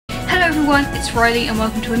everyone, it's Riley and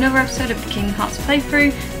welcome to another episode of the Kingdom Hearts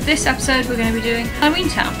playthrough. This episode we're going to be doing Halloween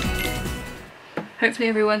Town. Hopefully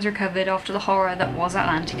everyone's recovered after the horror that was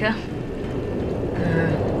Atlantica.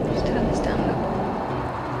 Let's turn this down a little.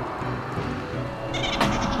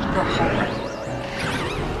 The horror.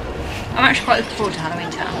 I'm actually quite looking forward to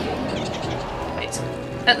Halloween Town. It's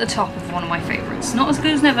at the top of one of my favourites. Not as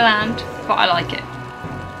good as Neverland, but I like it.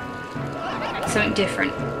 Something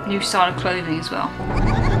different. New style of clothing as well.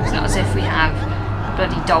 It's not as if we have a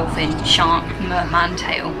bloody dolphin, shark, merman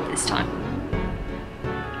tail this time.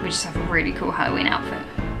 We just have a really cool Halloween outfit.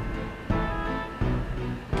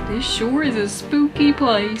 This sure is a spooky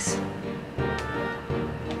place.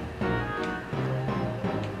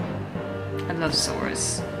 I love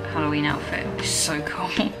Sora's Halloween outfit. It's so cool.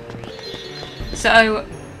 So,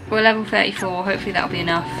 we're level 34. Hopefully that'll be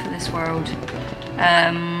enough for this world.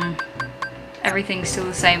 Everything's still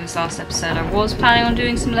the same as last episode. I was planning on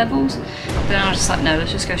doing some levels, but then I was just like, no,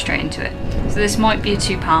 let's just go straight into it. So this might be a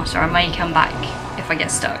two-parter. I may come back if I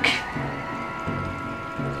get stuck.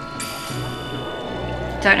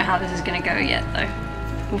 Don't know how this is going to go yet, though.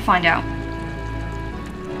 We'll find out.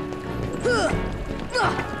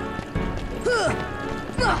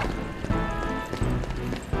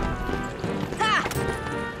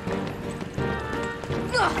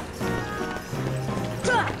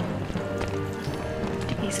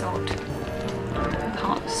 He's odd. The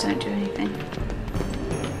hearts don't do anything.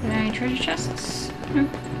 Are there any treasure chests? Nope.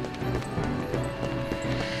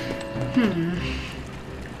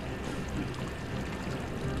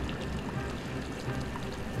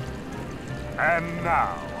 And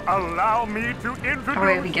now, allow me to introduce oh,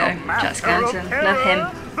 here we go. the master Jack of Skellington. Love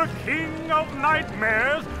him. the king of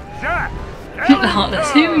nightmares, Jack The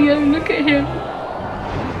heartless. Here we go. Look at him.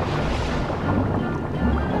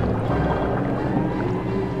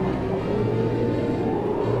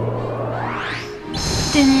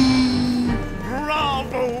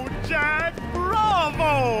 Bravo, Jack!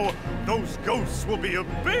 Bravo! Those ghosts will be a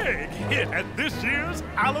big hit at this year's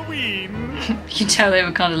Halloween. You can tell they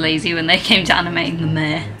were kind of lazy when they came to animating the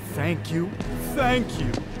mayor. Thank you.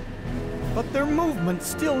 But their movement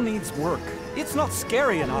still needs work. It's not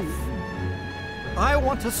scary enough. I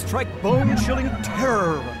want to strike bone-chilling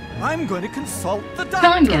terror. I'm going to consult the doctor.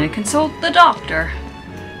 I'm going to consult the doctor.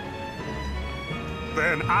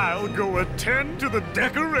 Then I'll go attend to the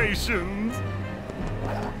decorations.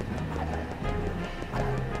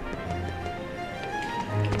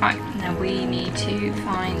 Right, now we need to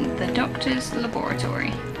find the doctor's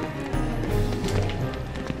laboratory.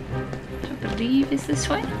 Which I believe is this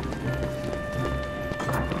way.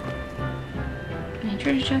 Any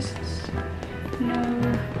treasure chests?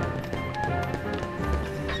 No.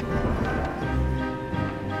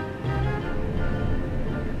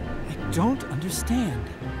 I don't understand.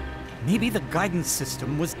 Maybe the guidance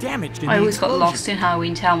system was damaged in I the always got explosion. lost in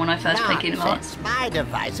Halloween Town when I first played Kingdom Hearts. My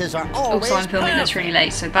devices are always Also, I'm filming this really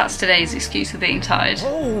late, so that's today's excuse for being tired.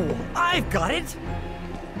 Oh, I've got it.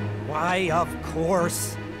 Why, of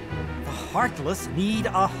course. The heartless need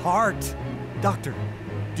a heart. Doctor,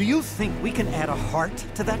 do you think we can add a heart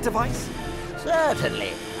to that device? Certainly.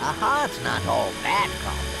 A heart's not all that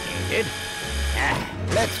complicated.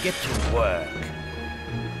 Let's get to work.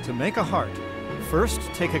 To make a heart, first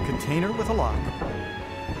take a container with a lock.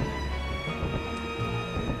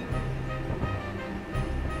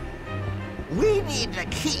 We need the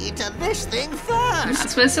key to this thing first.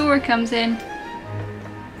 That's where Sora comes in.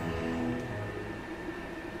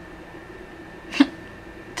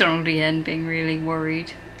 Donald again being really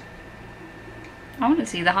worried. I want to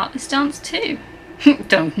see the Heartless dance too.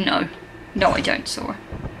 Don't know. No, I don't, Sora.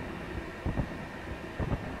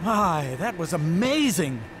 My, that was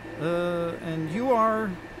amazing. And you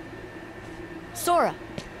are... Sora.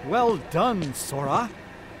 Well done, Sora.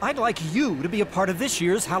 I'd like you to be a part of this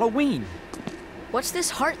year's Halloween. What's this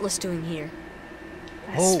Heartless doing here?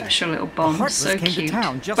 Their special little bond, Heartless so came to cute.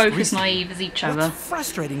 town just Both as recently. naive as each other. What's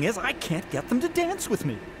frustrating is I can't get them to dance with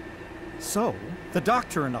me. So, the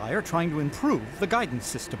doctor and I are trying to improve the guidance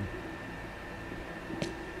system.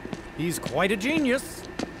 He's quite a genius.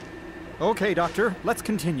 Okay, Doctor, let's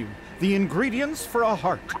continue. The ingredients for a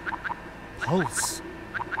heart. Pulse.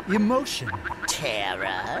 Emotion.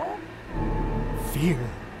 Terror? Fear.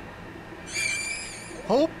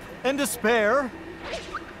 Hope and despair.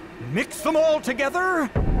 Mix them all together,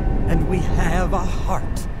 and we have a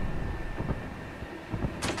heart.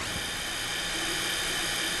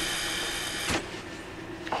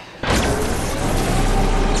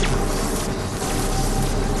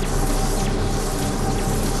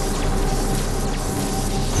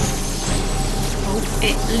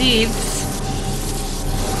 It lives.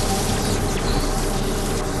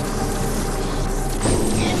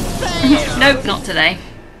 Nope, not today.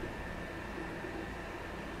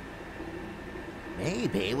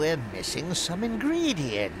 Maybe we're missing some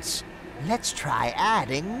ingredients. Let's try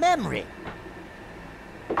adding memory.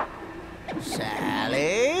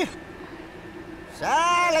 Sally?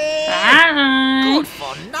 Sally! Hi. Good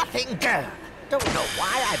for nothing girl. Don't know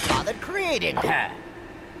why I bothered creating her.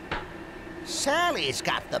 Sally's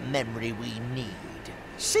got the memory we need.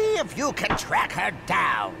 See if you can track her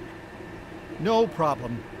down. No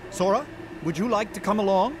problem. Sora, would you like to come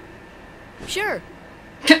along? Sure.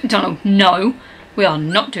 Donald, no. We are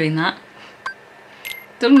not doing that.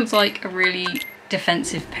 Donald's like a really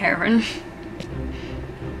defensive parent.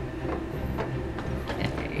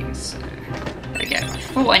 Okay, so there we go. I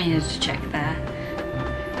thought I needed to check there.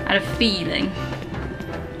 I had a feeling.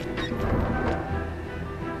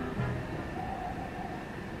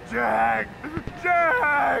 Jack!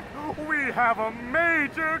 Jack! We have a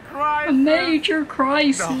major crisis! A major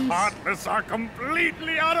crisis. The Heartless are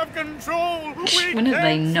completely out of control! We When have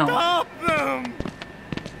they can't not? stop them!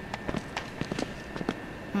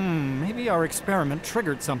 Maybe our experiment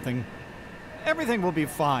triggered something. Everything will be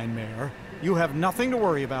fine, Mayor. You have nothing to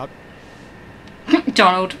worry about.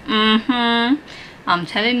 Donald, I'm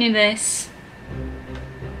telling you this.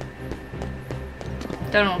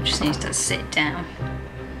 Donald just needs to sit down.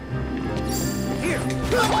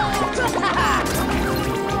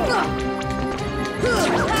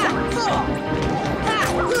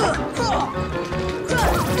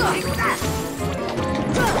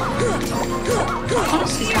 I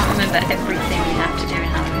honestly can't remember everything we have to do in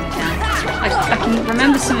Halloween Town. I can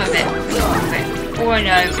remember some of it, All I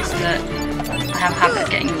know is that I have a habit of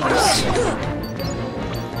getting lost,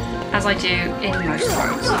 as I do in most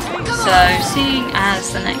roads. So seeing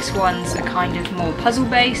as the next ones are kind of more puzzle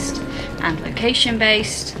based and location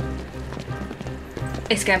based,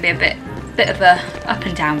 it's going to be a bit of a up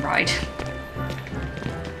and down ride.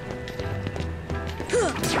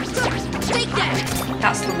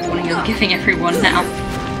 That's the warning I'm giving everyone now.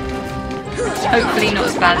 Hopefully not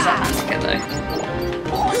as bad as Atlantica though.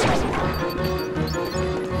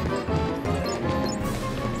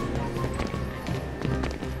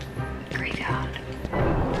 Graveyard.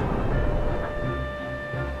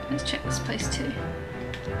 Let's check this place too.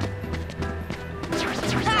 This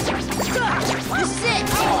is it!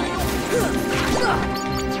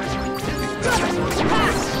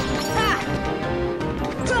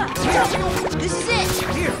 This is it!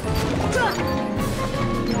 Here!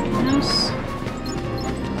 Else?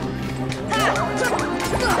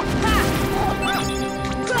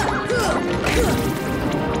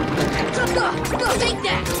 Take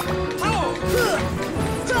that!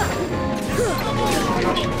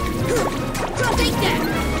 Take that!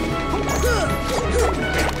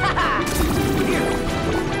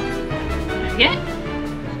 Yeah.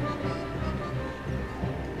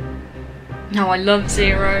 No, I love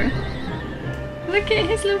Zero. Look at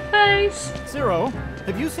his little face. Zero,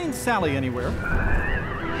 have you seen Sally anywhere?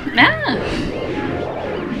 Ah.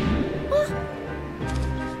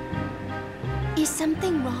 Is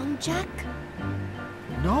something wrong, Jack?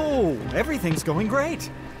 No, everything's going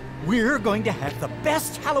great. We're going to have the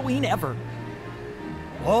best Halloween ever.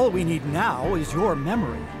 All we need now is your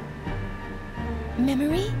memory.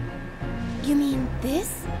 Memory? You mean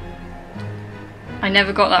this? I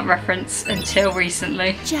never got that reference until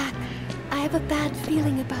recently. Jack, I have a bad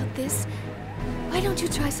feeling about this. Why don't you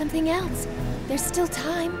try something else? There's still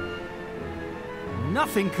time.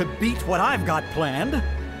 Nothing could beat what I've got planned.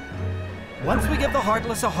 Once we give the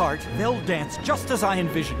Heartless a heart, they'll dance just as I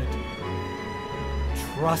envision it.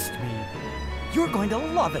 Trust me, you're going to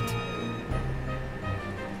love it.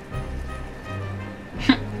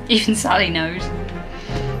 Even Sally knows.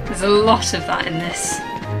 There's a lot of that in this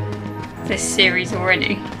series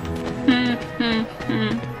already.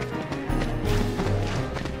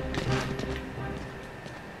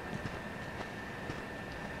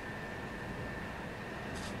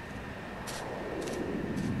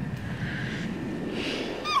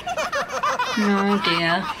 Oh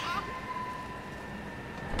dear.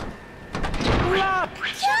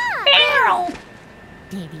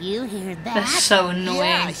 Did you hear that? They're so annoying.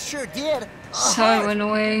 Yeah, I sure did. So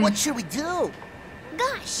annoying. What should we do?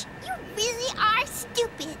 Gosh, you really are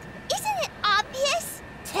stupid. Isn't it obvious?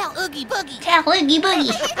 Tell Oogie Boogie. Tell Oogie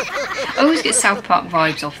Boogie. I always get South Park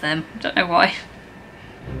vibes off them. Don't know why.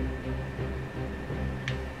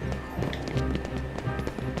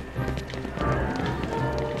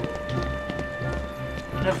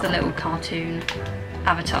 I love the little cartoon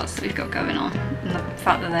avatars that we've got going on. And the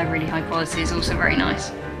fact that they're really high quality is also very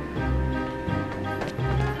nice.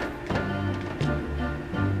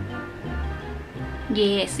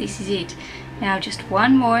 Yes, this is it. Now just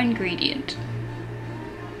one more ingredient.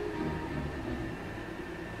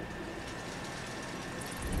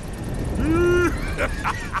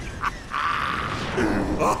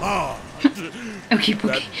 Okie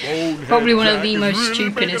Pookie. Probably one of the most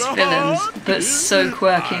stupidest villains, but so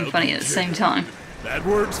quirky and funny at the same time. That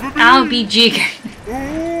works for me. I'll be jigging.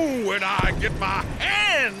 Ooh, when I get my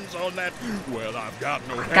hands on that, well, I've got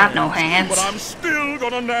no hands. Got no hands. But I'm still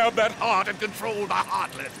gonna nab that heart and control the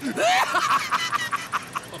heartless.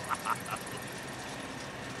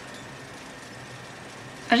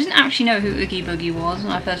 I didn't actually know who Oogie Boogie was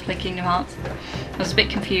when I first played Kingdom Hearts. I was a bit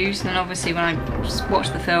confused, and then obviously when I just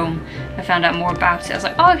watched the film, I found out more about it. I was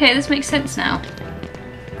like, oh, okay, this makes sense now.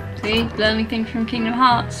 See, learning things from Kingdom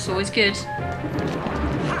Hearts is always good.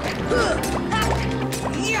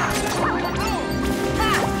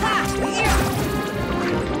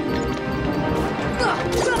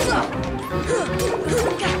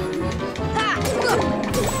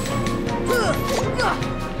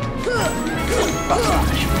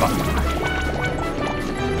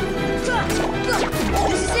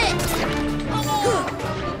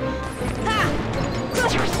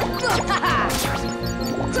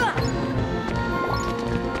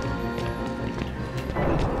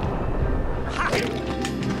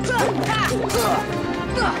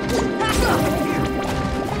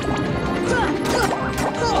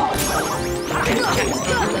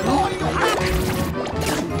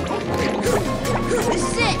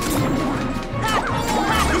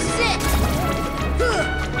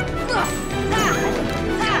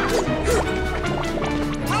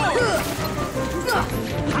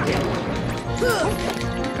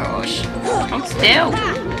 Gosh, hold still.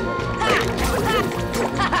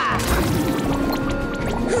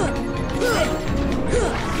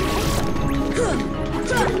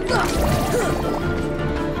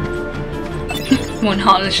 One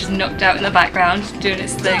Heartless just knocked out in the background, doing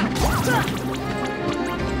its thing.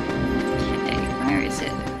 Okay, where is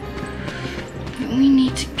it? We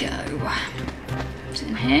need to go. Is it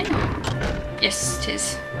in here? Yes, it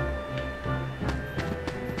is.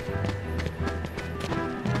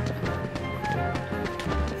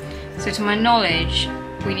 So to my knowledge,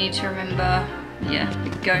 we need to remember, yeah, the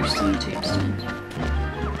ghost and the tombstones.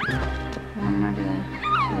 One over there,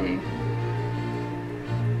 two.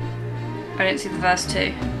 I don't see the verse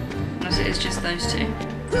 2, unless it is just those two.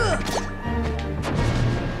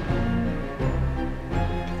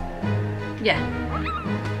 Yeah.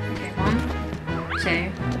 Okay, 1,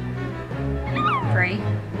 2, 3.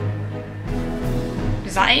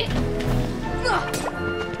 Is that it?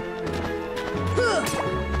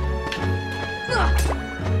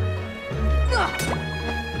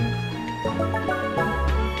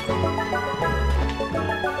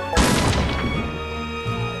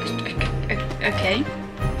 Okay.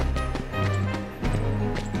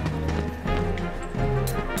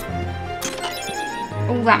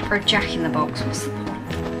 All that for a Jack in the Box, what's the point?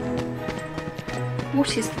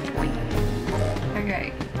 What is the point?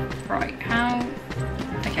 Okay, right, how...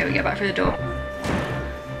 Okay, we go back through the door.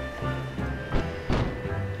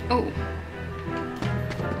 Oh.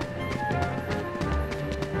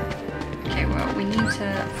 Okay, well, we need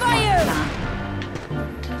to fire that.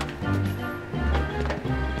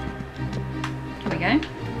 Go.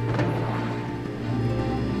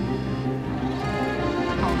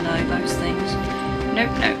 Oh no, those things.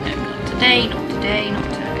 Nope, nope, nope, not today, not today, not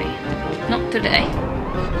today. Not today.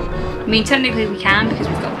 I mean, technically we can because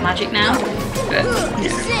we've got the magic now, but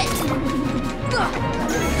no.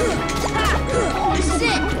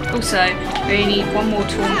 Also, we only need one more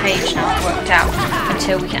torn page now worked out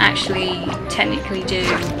until we can actually technically do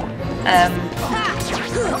the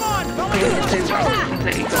poo roll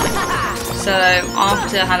completely fine. So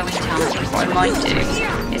after Halloween Town, I think what I might do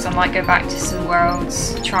is I might go back to some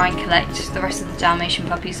worlds, try and collect the rest of the Dalmatian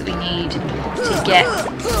puppies that we need to get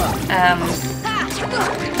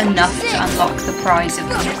enough to unlock the prize of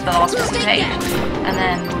the last missing page, and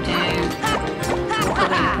then we'll do the poo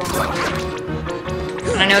roll.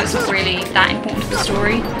 And I know it's not really that important to the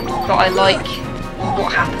story, but I like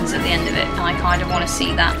what happens at the end of it, and I kind of want to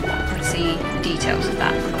see that and see the details of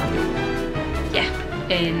that. Yeah,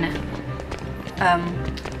 in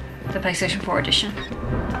the PlayStation 4 edition.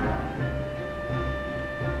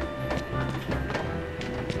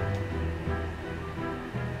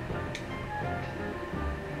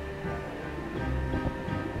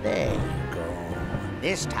 There you go.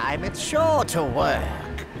 This time it's sure to work.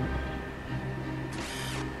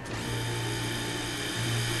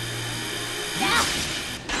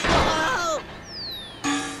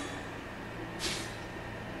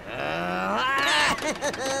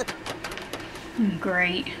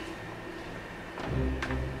 Great.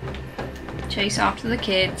 Chase after the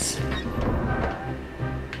kids.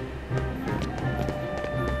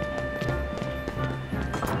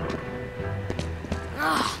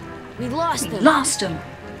 We lost them. Lost them!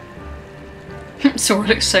 Sora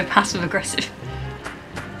looks so passive aggressive.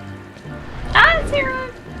 Ah,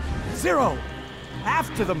 Zero! Zero!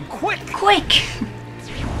 After them, quick! Quick!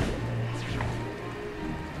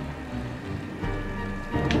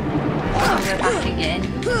 I'll go back again.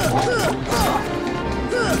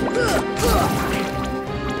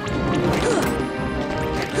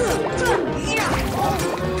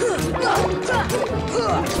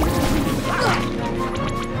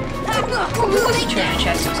 Oh, there's a treasure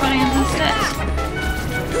chest. What's hiding under the stairs?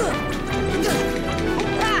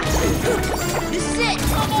 This is it.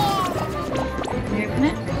 Come on. Can we open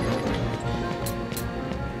it?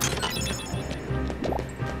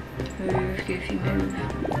 Move, Goofy, move.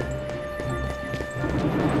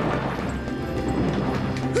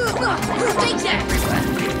 Take that.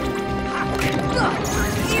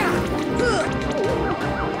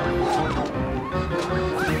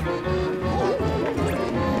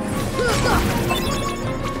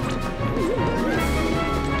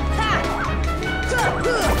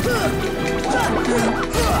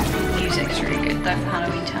 Music's really good though for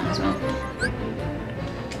Halloween Town as well.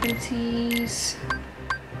 Abilities.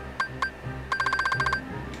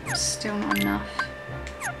 Still not enough.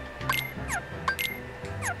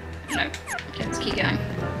 No, let's keep going.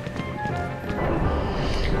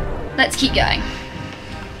 Let's keep going.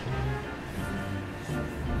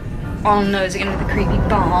 Oh no, is it gonna be the creepy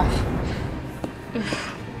bath?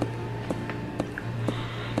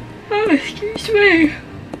 Oh, excuse me.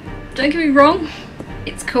 Don't get me wrong,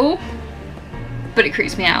 it's cool, but it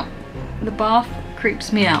creeps me out. The bath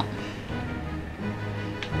creeps me out.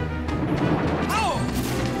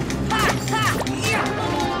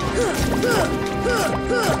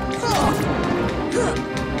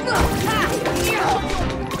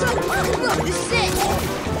 This is it.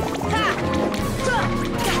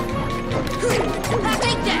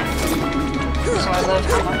 Take that. So I love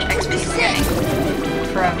how much XP we're getting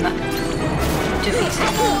from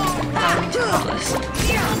defeating Halloween Town Heartless.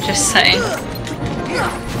 Just saying.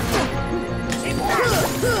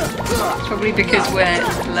 It's probably because we're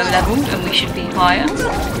low leveled and we should be higher.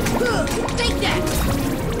 Take that.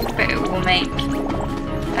 But it will make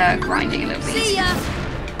grinding a little bit See easier. ya.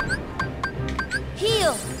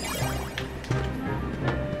 Heal.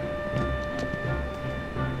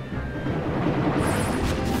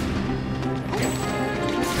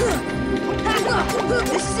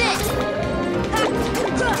 This is it.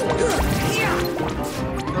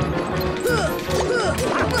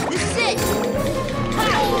 This is it.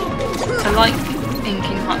 I like in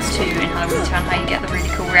Kingdom Hearts 2 in Halloween Town how you get the really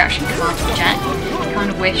cool reaction command from Jack. Kind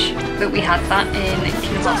of wish that we had that in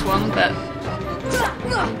Kingdom Hearts 1, but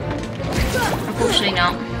unfortunately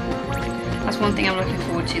not. That's one thing I'm looking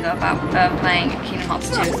forward to though about playing Kingdom Hearts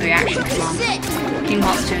 2 is the reaction command. Kingdom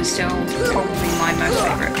Hearts 2 is still probably my most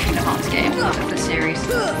favourite Kingdom Hearts game of the series.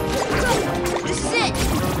 This is it.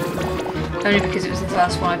 Only because it was the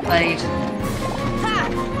first one I played.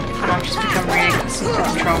 And I've just become really accustomed to the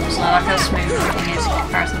controls and I like how smooth everything is in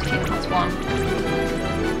comparison to Kingdom Hearts 1.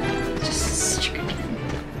 It's just such a good game.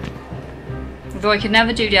 Although I could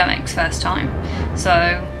never do DMX first time,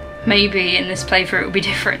 so maybe in this playthrough it will be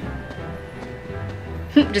different.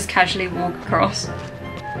 Just casually walk across.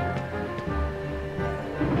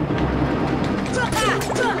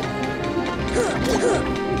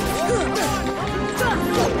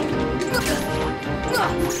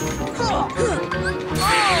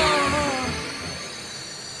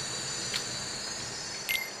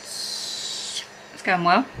 It's going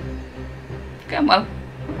well. Going well.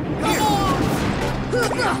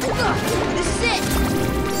 This is it.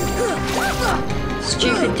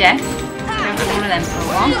 Stupid death. I haven't had one of them for a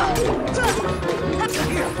while.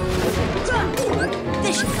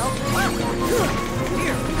 This should help.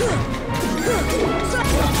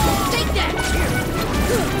 Take that.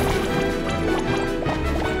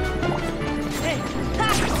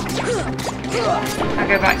 I'll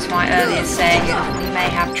go back to my earlier saying we may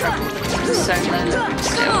have trouble because it's so low level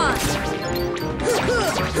still.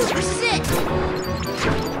 This is it.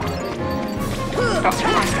 But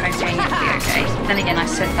I'm hoping it'll be okay. Then again, I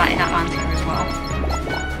said that in Atlantica as well.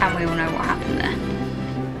 And we all know what happened there.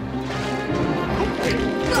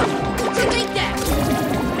 Take that.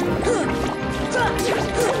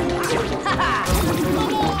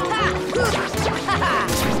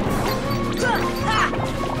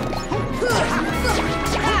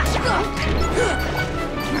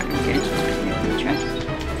 Right, good. Open the chest.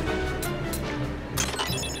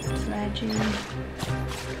 Legend.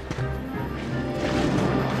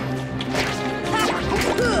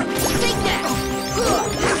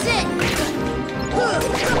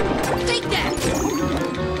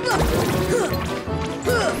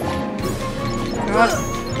 God,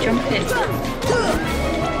 jump in.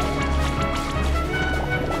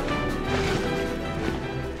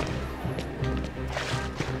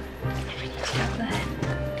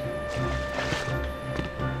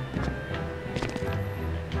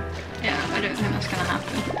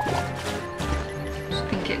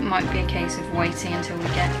 Might be a case of waiting until we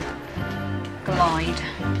get glide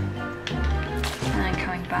and then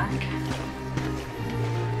coming back.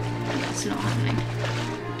 That's not happening.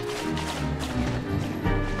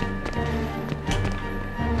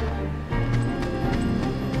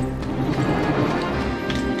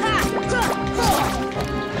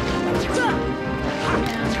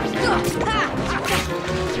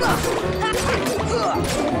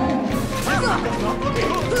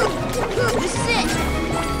 This is it!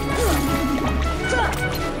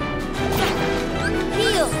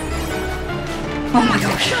 Heal! Oh my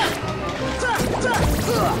gosh.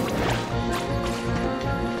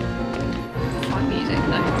 Fun music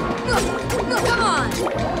though. Come on!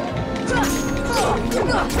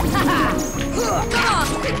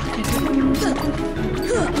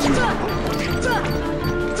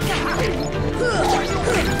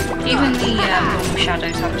 Even the normal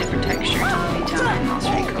shadows have different texture and that's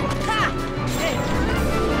really cool.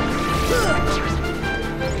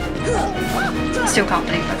 Still can't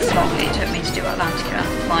believe how long it took me to do Atlantica.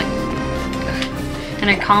 Like, and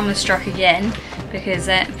then Karma struck again because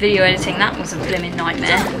video editing, that was a blimmin'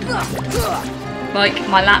 nightmare. Like,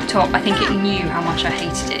 my laptop, I think it knew how much I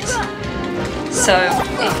hated it. So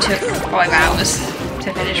it took 5 hours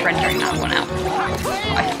to finish rendering that one out.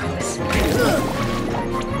 I found this.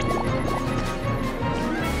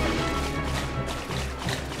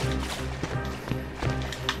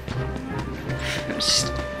 It was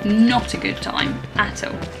just not a good time at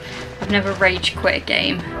all. I've never rage quit a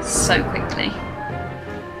game so quickly.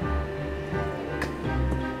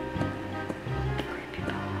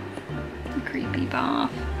 Creepy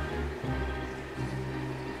bath.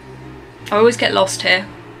 I always get lost here.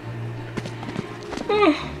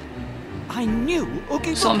 I knew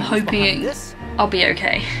Oogie So I'm Boogie was behind hoping this. I'll be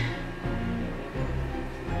okay.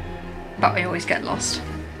 But I always get lost.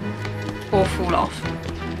 Or fall off.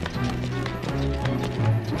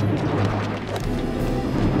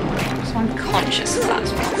 So I'm conscious of that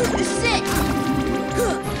as well. This is it!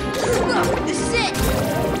 This is it!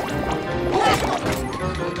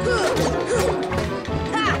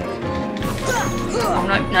 Oh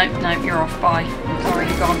no, no, no, you're off, bye. Sorry,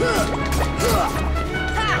 you're gone.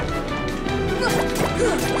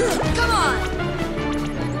 Come on!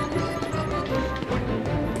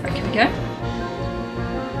 Right, can we go?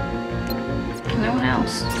 No one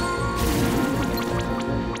else.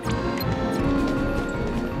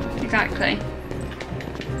 Exactly.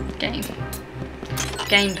 Game.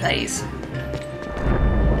 Game plays.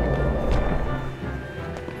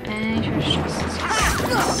 And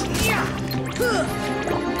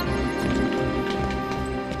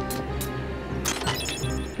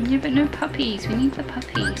yeah, but no puppies. We need the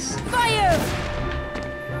puppies. Fire!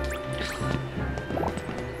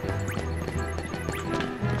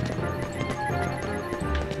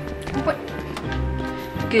 What?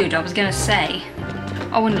 Good, I was gonna say.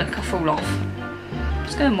 I wouldn't look, I fall off.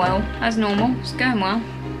 It's going well, as normal. It's going well.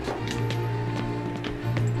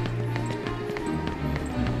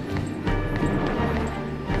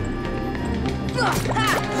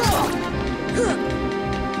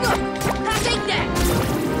 Take that!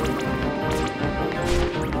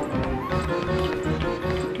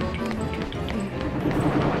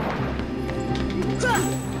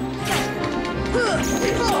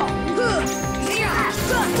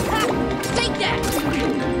 Take that!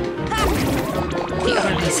 The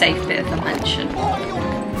only safe bit of the mansion.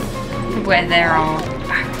 Where there are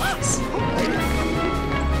barriers.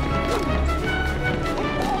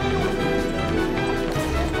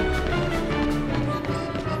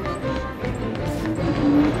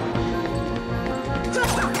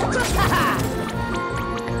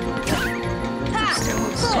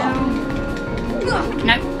 Still.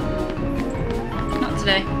 Nope. Not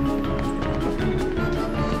today.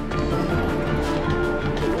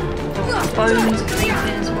 Bones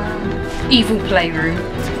creeping as well. Evil playroom.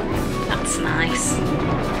 That's nice.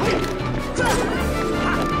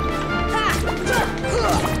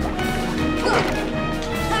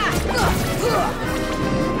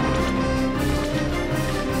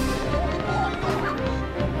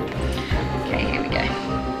 Okay, here we go.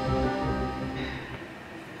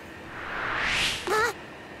 I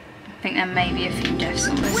think there may be a few deaths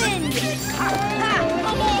on this.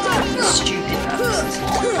 Stupid purposes.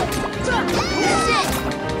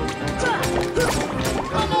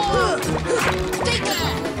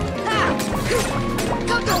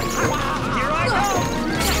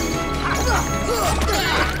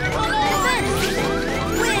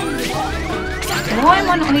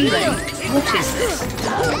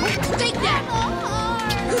 Take that!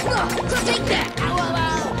 Take that!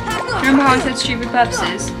 Remember how I said stupid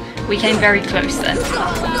purposes? We came very close then.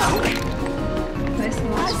 Where's the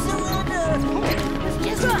last one?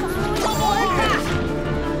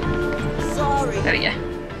 Sorry. There we go. Oh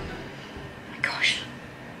my gosh.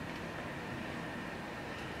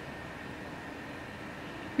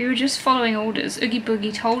 We were just following orders. Oogie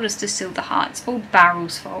Boogie told us to steal the heart. It's all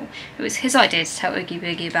Barrel's fault. It was his idea to tell Oogie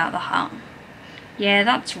Boogie about the heart. Yeah,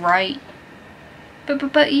 that's right.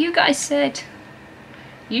 But you guys said...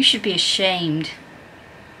 You should be ashamed.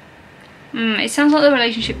 It sounds like the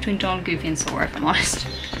relationship between Donald, Goofy and Sora, if I'm honest.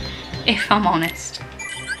 If I'm honest.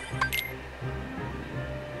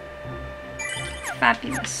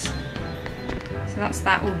 Fabulous. So that's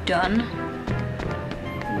that all done.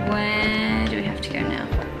 Where do we have to go now?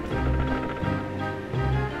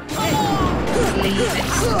 Leave it.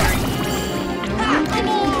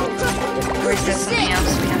 Or is there something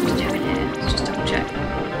else we have to do in here? Let's just double check.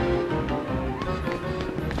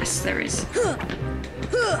 Yes, there is.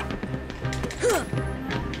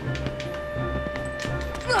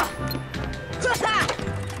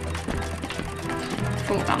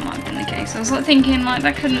 Thought that might have been the case. I was like thinking, like,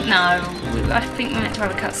 that couldn't. No, I think we meant to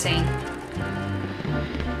have a cutscene.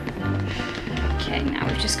 Okay, now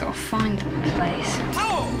we've just got to find the place.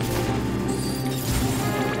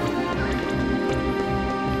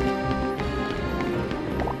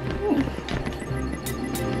 Ooh.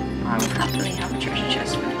 I will happily have a treasure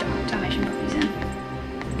chest with Dalmatian puppies in.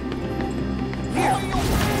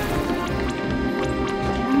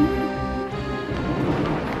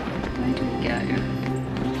 Where do we go?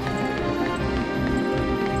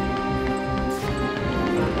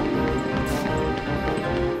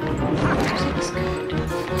 This looks good.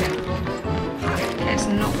 Okay, it's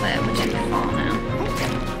not there, we're too far now.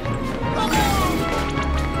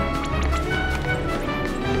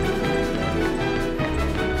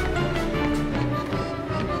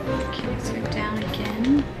 Okay, let's go down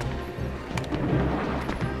again.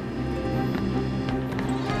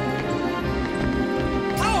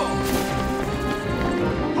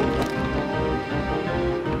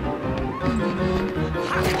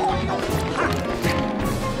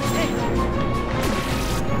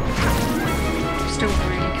 Still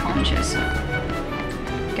really conscious of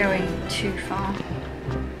going too far.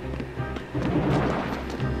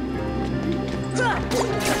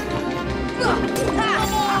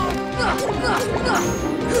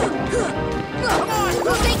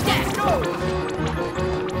 Take that!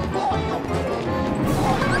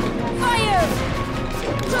 Fire!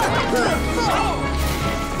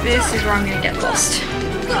 This is where I'm going to get lost.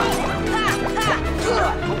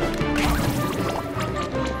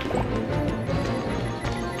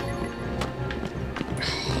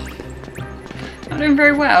 Not doing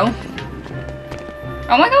very well.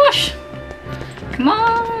 Oh my gosh! Come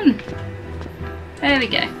on! There we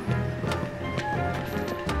go.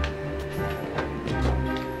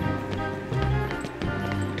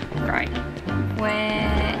 Right.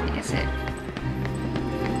 Where is it?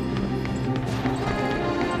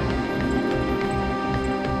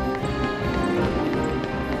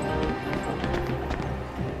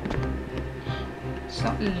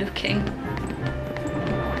 Start looking.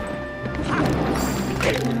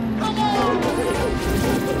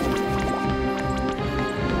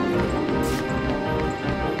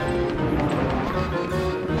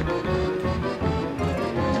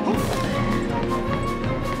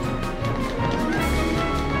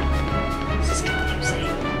 This is confusing.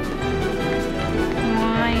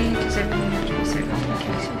 Why does everything have to be so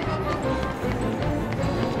complicated?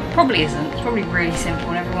 Probably isn't. It's probably really simple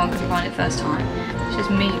and everyone can find it first time. It's just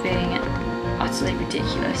me being utterly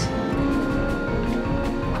ridiculous.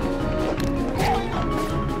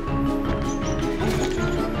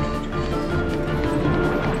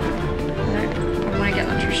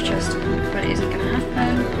 Just, but it isn't going to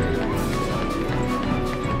happen.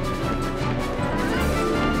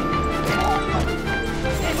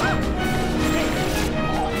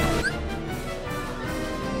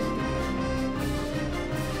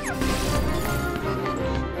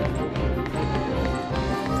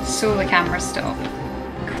 Saw the camera stop.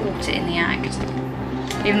 Caught it in the act.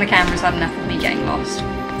 Even the cameras had enough of me getting lost.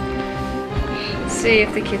 Let's see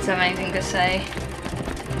if the kids have anything to say.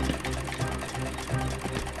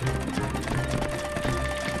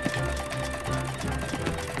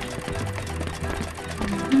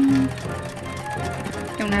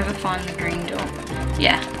 You'll never find the green door.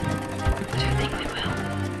 Yeah. I don't think we will.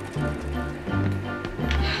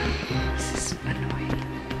 This is annoying.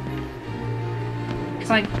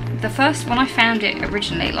 Because when I found it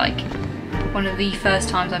originally, like, one of the first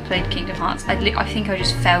times I played Kingdom Hearts. I think I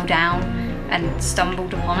just fell down and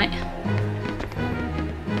stumbled upon it.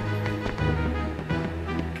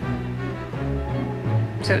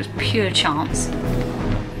 So it was pure chance.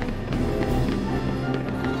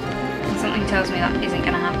 And something tells me that isn't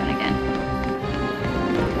going to happen again.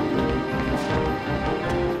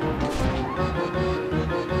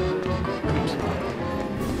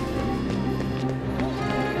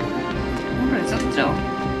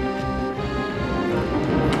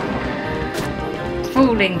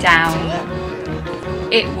 Falling down.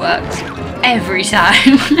 It works every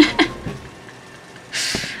time.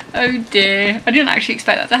 Oh dear, I didn't actually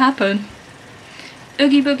expect that to happen.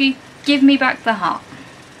 Oogie Boogie, give me back the heart.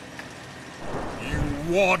 You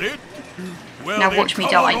want it? Well, Now watch me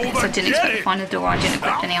die, over, because I didn't expect to find the door, I didn't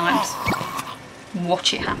equip any items.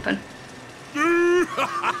 Watch it happen.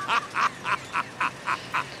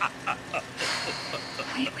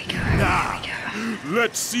 Here we go, Now, here we go.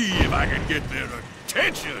 let's see if I can get their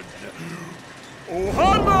attention. Oh,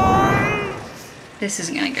 hi, This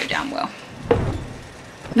isn't going to go down well. I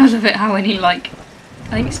love it how any, like,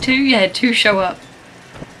 I think it's 2? Yeah, 2 show up.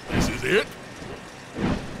 This is it.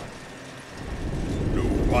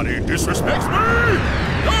 Nobody disrespects me.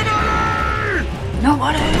 Nobody.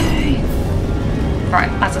 Nobody!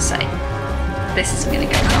 Right, as I say, this is going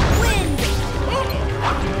to go well.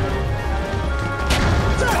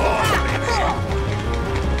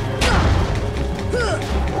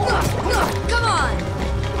 Come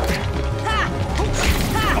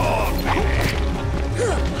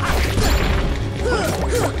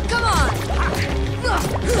on! Come on!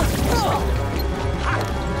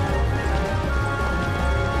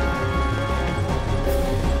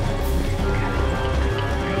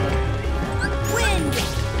 Wind!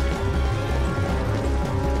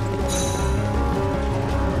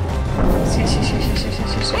 This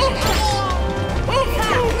is it!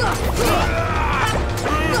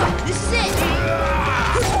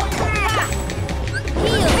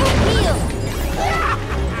 Heal! Heal!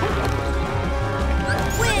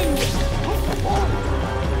 Wind!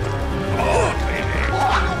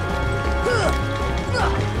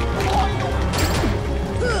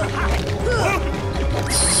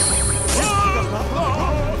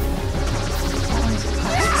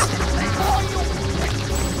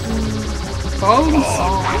 Bone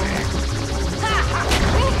song.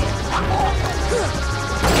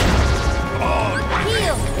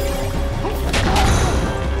 Heal!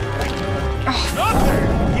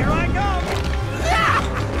 Here I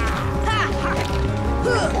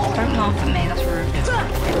Don't laugh at me, that's rude.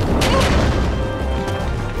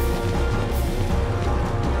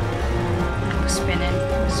 We're spinning,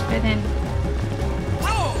 we're spinning.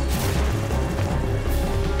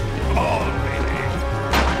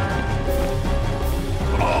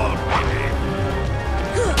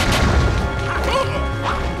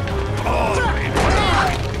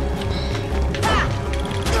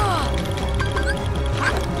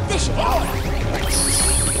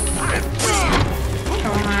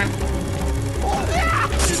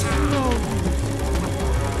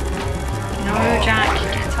 No, Jack,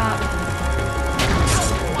 get up.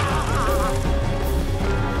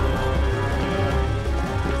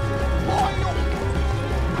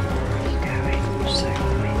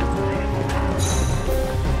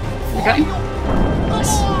 We got him.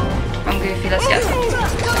 I'm goofy, let's go.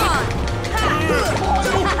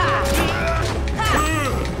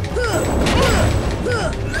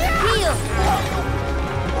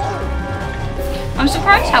 I'm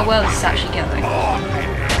surprised how well this is actually going.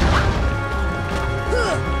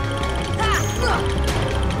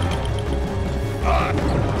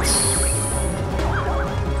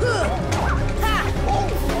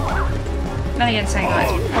 Then again, saying that,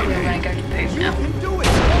 it's probably going to go to poop now.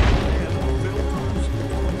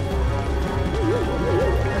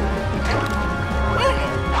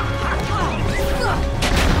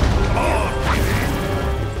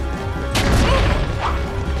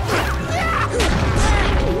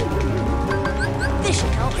 This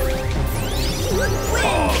should help.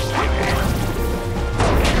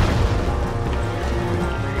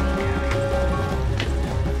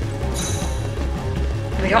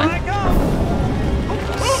 Have we got him?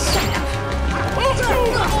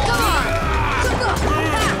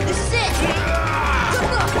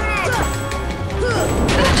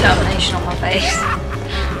 The determination on my face.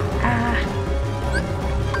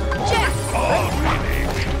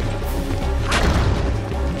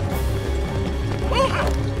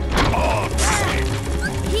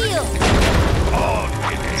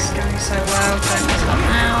 It's going so well. Don't mess up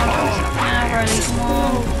now. Don't mess up now. Rileyy, come on.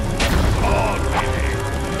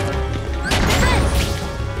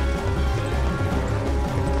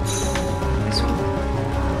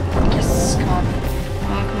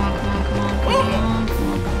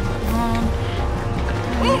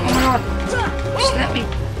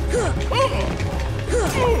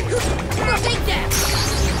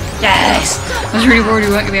 was really worried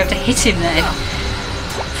we weren't going to be able to hit him then. Oh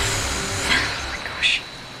my gosh.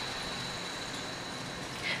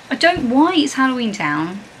 I don't... Why is Halloween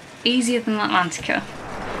Town easier than Atlantica?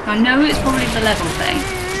 I know it's probably the level thing.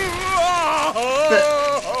 But...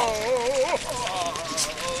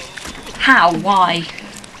 how? Why?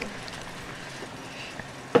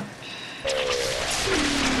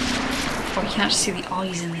 Oh, you can actually see the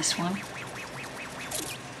eyes in this one.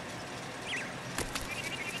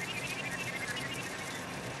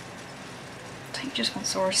 I think just want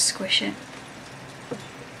Sora to squish it.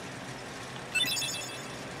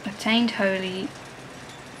 Obtained Holy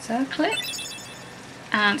Circlet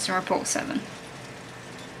and some report 7.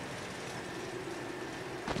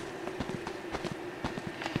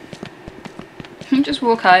 Just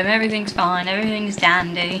walk home, everything's fine, everything's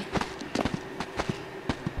dandy.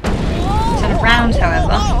 Turn around,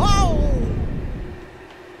 however.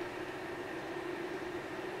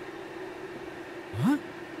 Huh?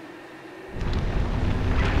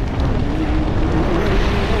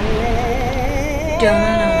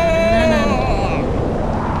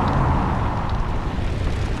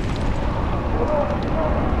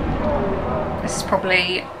 This is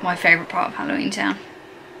probably my favourite part of Halloween Town.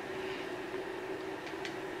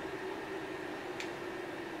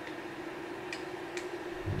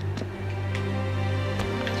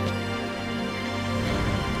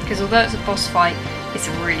 Because although it's a boss fight, it's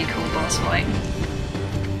a really cool boss fight.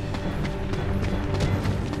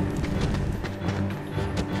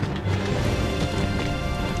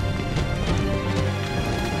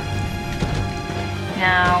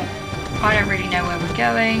 Now, I don't really know where we're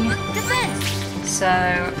going, so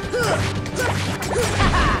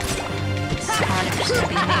it's kind of just going to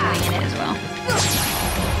be me winging it as well.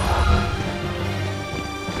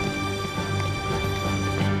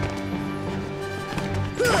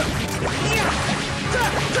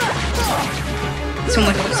 It's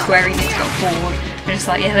almost like Square Enix got bored and it's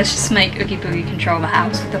like, yeah, let's just make Oogie Boogie control the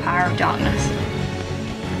house with the power of darkness.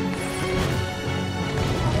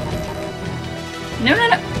 No, no,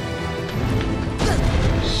 no!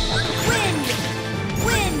 Wind!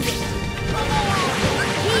 Wind!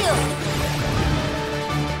 Heal!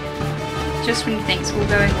 Just when you think it's all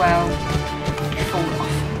going well, you fall off.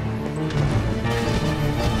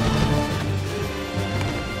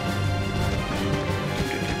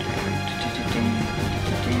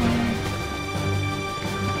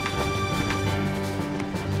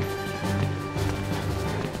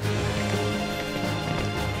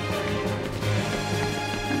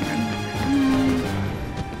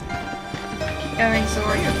 Going,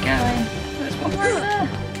 Sora, you're going. There's one right there.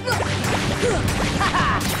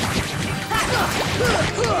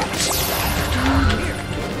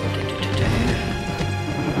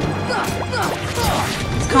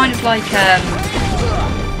 It's kind of like a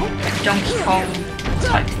Donkey Kong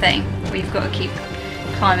type thing, where you've got to keep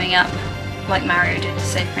climbing up, like Mario did to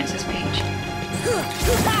save Princess Peach.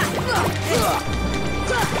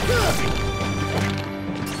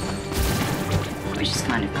 Which is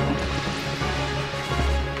kind of cool.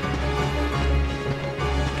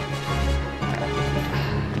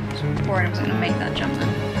 Worried I wasn't going to make that jump then.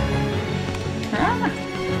 Ah.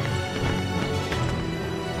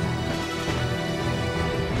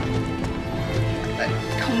 But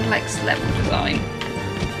complex level design.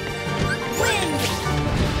 Wind!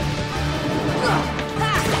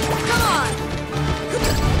 Come on!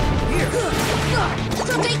 Here!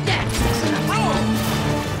 Take that!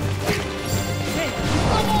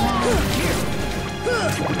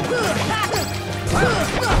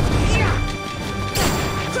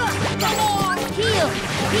 Come on! Heal!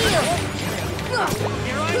 Heal!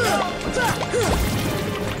 Here I go!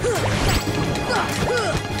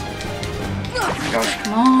 Gosh,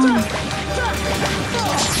 come on!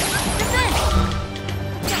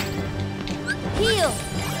 Heal!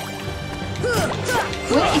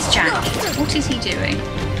 Where is Jack? What is he doing?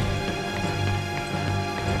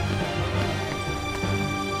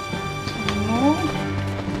 More?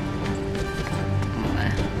 Oh,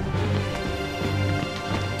 there.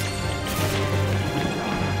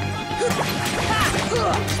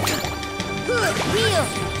 Heal!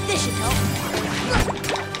 This should help.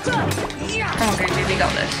 Come on, Goofy, we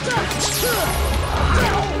got this.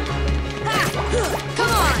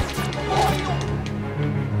 Come on!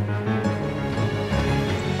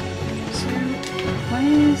 So,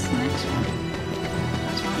 where's the next one?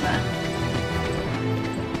 That's one there.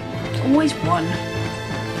 It's always one.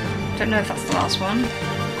 Don't know if that's the last one,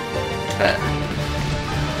 but...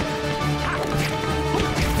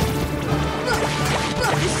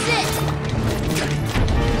 This is it!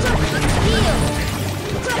 Heal!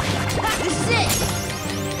 This is it!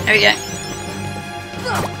 There we go.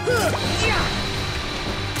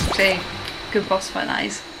 See, good boss fight that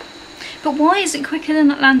is. But why is it quicker than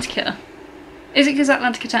Atlantica? Is it because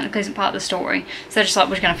Atlantica technically isn't part of the story? So they're just like,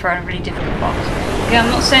 we're just going to throw in a really difficult boss. Yeah,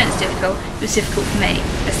 I'm not saying it's difficult, but it's difficult for me.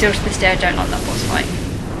 And still to this day I don't like that boss fight.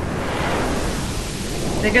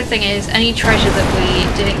 The good thing is, any treasure that we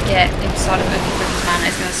didn't get inside of Mookie Britain's Manor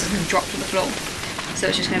is going to drop to the floor. So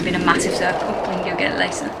it's just going to be in a massive circle. We can go get it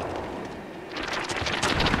later.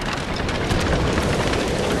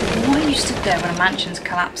 Why are you stood there when a mansion's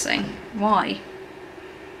collapsing? Why?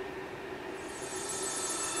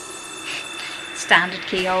 Standard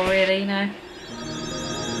keyhole, really, you know.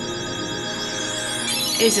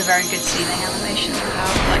 It is a very good ceiling animation of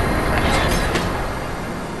how, like, reflective.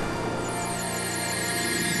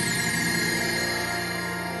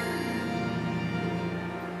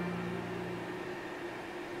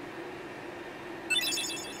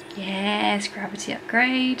 Yes, gravity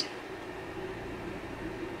upgrade.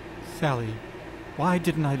 Sally, why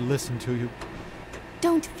didn't I listen to you?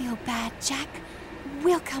 Don't feel bad, Jack.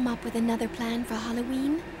 We'll come up with another plan for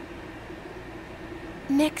Halloween.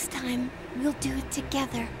 Next time, we'll do it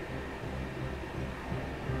together.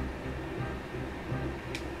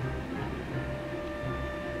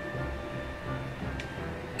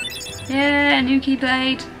 Yeah, new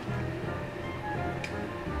keyblade.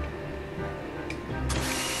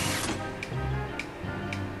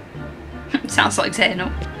 Sounds like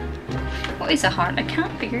Xehanort. What is a heart? I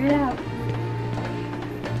can't figure it out.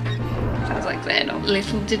 Sounds like Xehanort.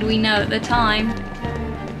 Little did we know at the time.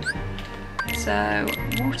 So,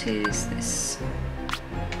 what is this?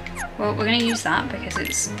 Well, we're going to use that because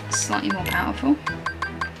it's slightly more powerful.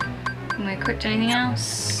 Have we equipped anything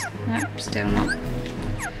else? Nope, still not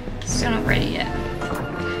ready yet.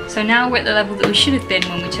 So now we're at the level that we should have been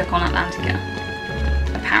when we took on Atlantica.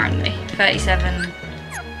 Apparently. 37,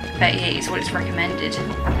 38 is what it's recommended to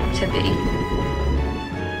be.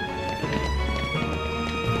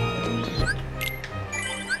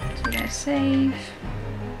 So we're going to save.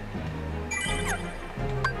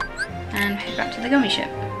 And head back to the gummy ship.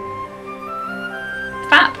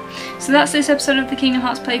 Fab! So that's this episode of the Kingdom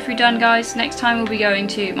Hearts playthrough done, guys. Next time we'll be going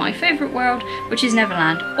to my favourite world, which is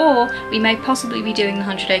Neverland, or we may possibly be doing the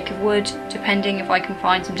 100 Acre Wood, depending if I can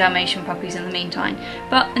find some Dalmatian puppies in the meantime.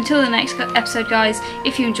 But until the next episode, guys,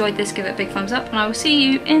 if you enjoyed this, give it a big thumbs up, and I will see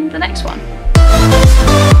you in the next one.